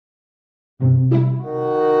Oh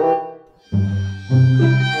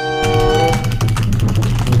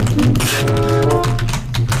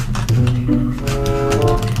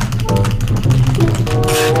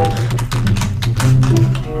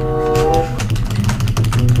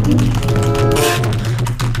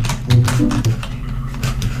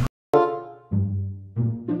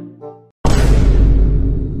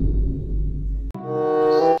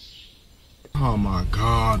my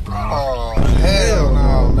God, bro. Oh, hell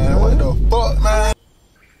no, man. What the fuck, man?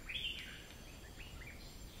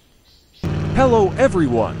 Hello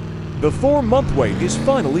everyone! The 4-month wait is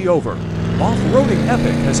finally over. Off-Roading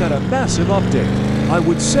Epic has had a massive update. I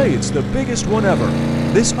would say it's the biggest one ever.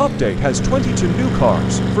 This update has 22 new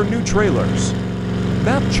cars for new trailers,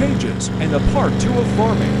 map changes, and a part 2 of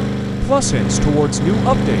farming, plus hints towards new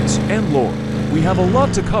updates and lore. We have a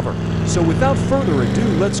lot to cover, so without further ado,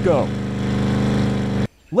 let's go.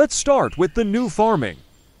 Let's start with the new farming.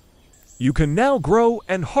 You can now grow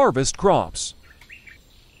and harvest crops.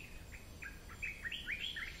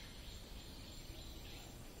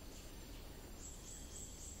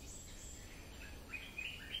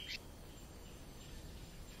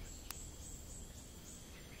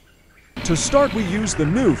 To start, we use the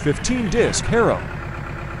new 15-disc harrow.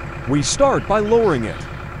 We start by lowering it.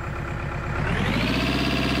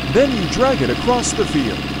 Then you drag it across the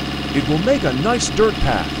field. It will make a nice dirt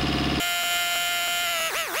path.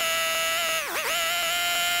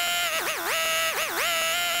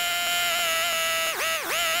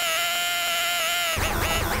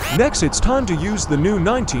 Next, it's time to use the new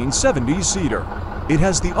 1970s seeder. It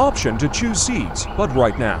has the option to choose seeds, but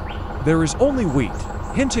right now, there is only wheat,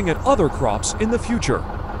 hinting at other crops in the future.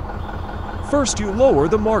 First, you lower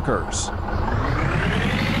the markers.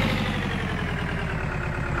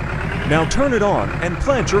 Now turn it on and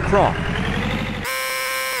plant your crop.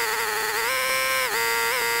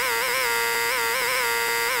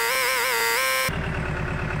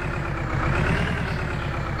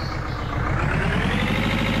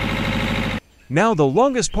 Now the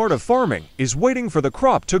longest part of farming is waiting for the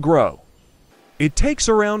crop to grow. It takes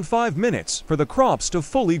around 5 minutes for the crops to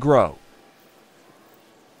fully grow.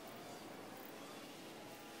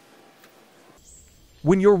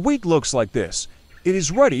 When your wheat looks like this, it is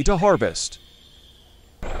ready to harvest.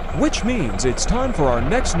 Which means it's time for our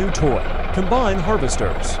next new toy, combine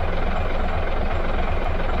harvesters.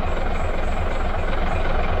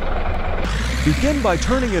 Begin by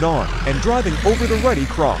turning it on and driving over the ready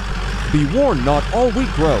crop. Be warned, not all wheat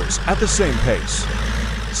grows at the same pace,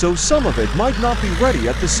 so some of it might not be ready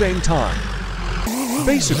at the same time.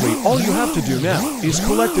 Basically, all you have to do now is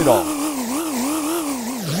collect it all.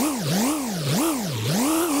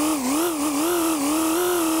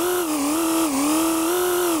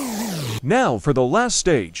 Now for the last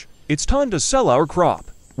stage, it's time to sell our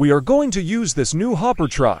crop. We are going to use this new hopper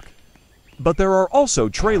truck. But there are also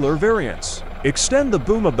trailer variants. Extend the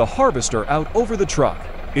boom of the harvester out over the truck.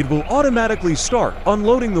 It will automatically start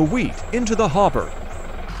unloading the wheat into the hopper.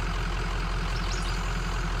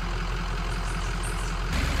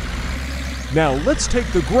 Now let's take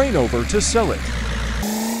the grain over to sell it.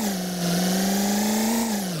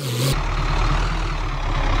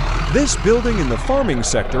 This building in the farming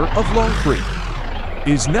sector of Long Creek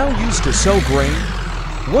is now used to sell grain.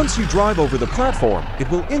 Once you drive over the platform, it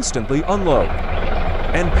will instantly unload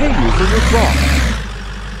and pay you for your crop.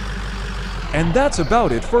 And that's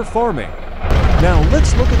about it for farming. Now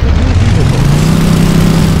let's look at the new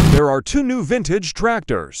vehicles. There are 2 new vintage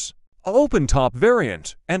tractors, an open-top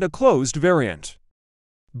variant and a closed variant.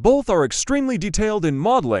 Both are extremely detailed in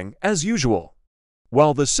modeling as usual.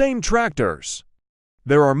 While the same tractors,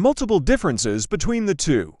 there are multiple differences between the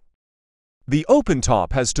two. The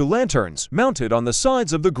open-top has 2 lanterns mounted on the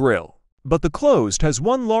sides of the grille, but the closed has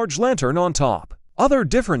 1 large lantern on top. Other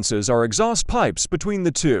differences are exhaust pipes between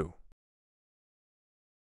the two.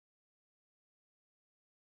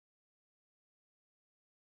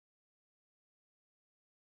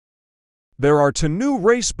 There are 2 new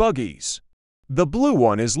race buggies. The blue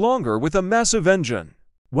one is longer with a massive engine,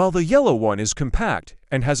 while the yellow one is compact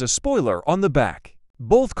and has a spoiler on the back.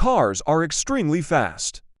 Both cars are extremely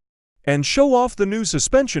fast and show off the new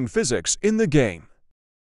suspension physics in the game.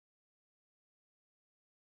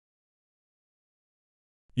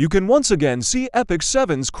 You can once again see Epic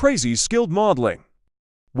 7's crazy skilled modeling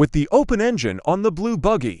with the open engine on the blue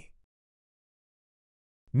buggy.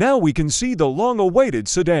 Now we can see the long-awaited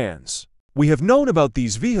sedans. We have known about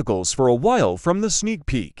these vehicles for a while from the sneak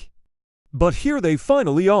peek, but here they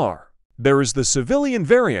finally are. There is the civilian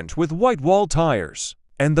variant with white wall tires,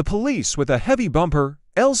 and the police with a heavy bumper,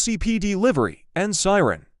 LCPD livery, and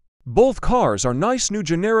siren. Both cars are nice new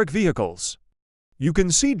generic vehicles. You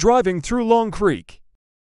can see driving through Long Creek.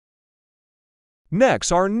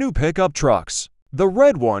 Next are new pickup trucks. The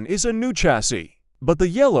red one is a new chassis, but the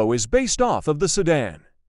yellow is based off of the sedan.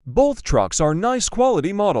 Both trucks are nice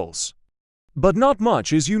quality models, but not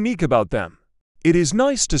much is unique about them. It is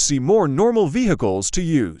nice to see more normal vehicles to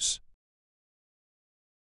use.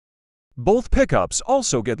 Both pickups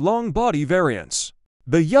also get long body variants.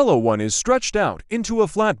 The yellow one is stretched out into a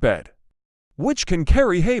flatbed, which can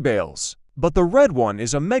carry hay bales, but the red one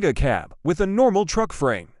is a mega cab with a normal truck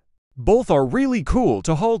frame. Both are really cool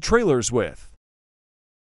to haul trailers with.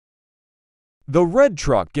 The red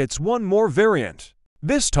truck gets one more variant.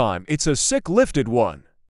 This time it's a sick lifted one.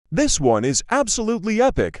 This one is absolutely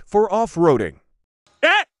epic for off-roading.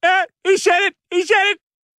 He said it! He said it!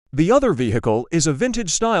 The other vehicle is a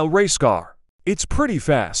vintage-style race car. It's pretty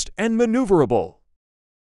fast and maneuverable.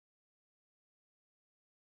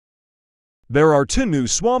 There are two new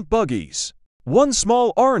swamp buggies. One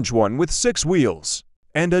small orange one with 6 wheels,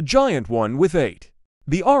 and a giant one with 8.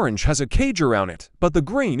 The orange has a cage around it, but the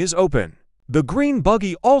green is open. The green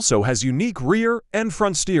buggy also has unique rear and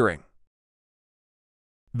front steering.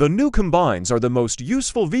 The new combines are the most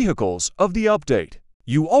useful vehicles of the update.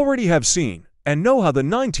 You already have seen and know how the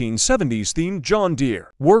 1970s themed John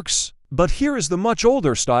Deere works, but here is the much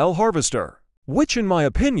older style harvester, which in my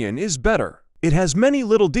opinion is better. It has many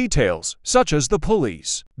little details, such as the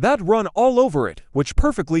pulleys, that run all over it, which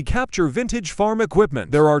perfectly capture vintage farm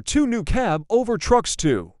equipment. There are 2 new cab-over trucks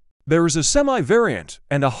too. There is a semi variant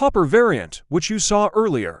and a hopper variant, which you saw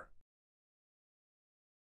earlier.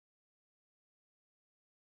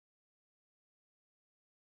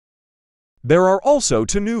 There are also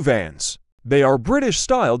 2 new vans. They are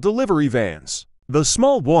British-style delivery vans. The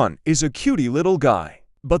small one is a cutie little guy,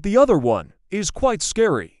 but the other one is quite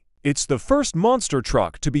scary. It's the first monster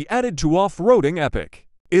truck to be added to Off-Roading Epic.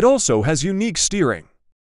 It also has unique steering.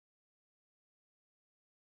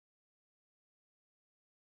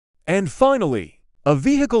 And finally, a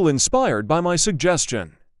vehicle inspired by my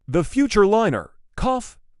suggestion, the Futureliner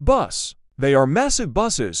bus. They are massive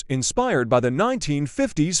buses inspired by the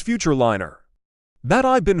 1950s Futureliner that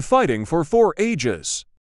I've been fighting for ages.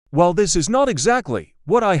 While this is not exactly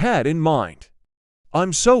what I had in mind,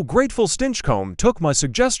 I'm so grateful Stinchcomb took my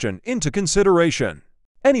suggestion into consideration.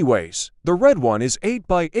 Anyways, the red one is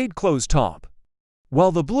 8x8 closed top,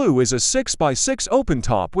 while the blue is a 6x6 open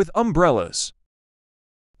top with umbrellas.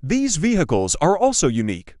 These vehicles are also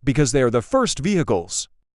unique because they are the first vehicles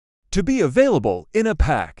to be available in a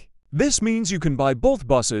pack. This means you can buy both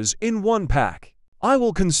buses in one pack. I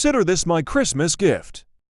will consider this my Christmas gift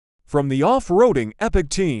from the Off-Roading Epic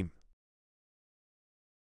team.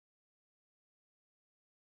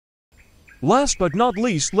 Last but not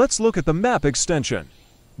least, let's look at the map extension.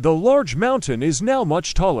 The large mountain is now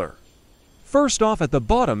much taller. First off, at the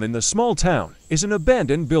bottom in the small town is an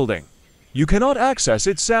abandoned building. You cannot access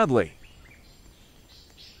it, sadly.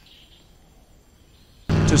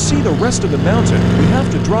 To see the rest of the mountain, we have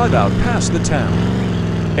to drive out past the town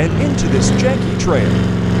and into this janky trail.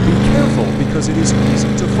 Be careful because it is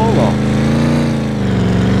easy to fall off.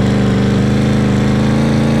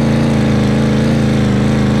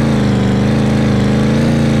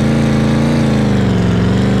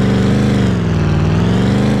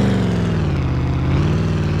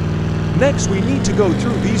 Next, we need to go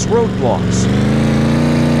through these roadblocks.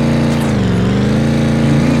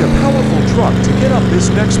 You need a powerful truck to get up this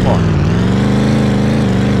next part.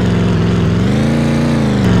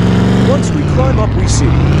 Once we climb up, we see.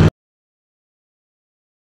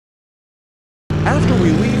 After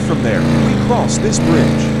we leave from there, we cross this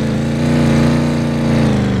bridge.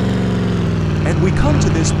 And we come to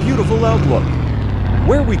this beautiful outlook,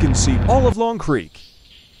 where we can see all of Long Creek.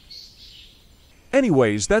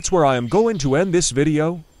 Anyways, that's where I am going to end this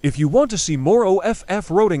video. If you want to see more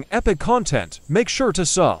Off-Roading Epic content, make sure to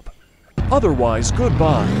sub. Otherwise,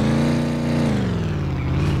 goodbye.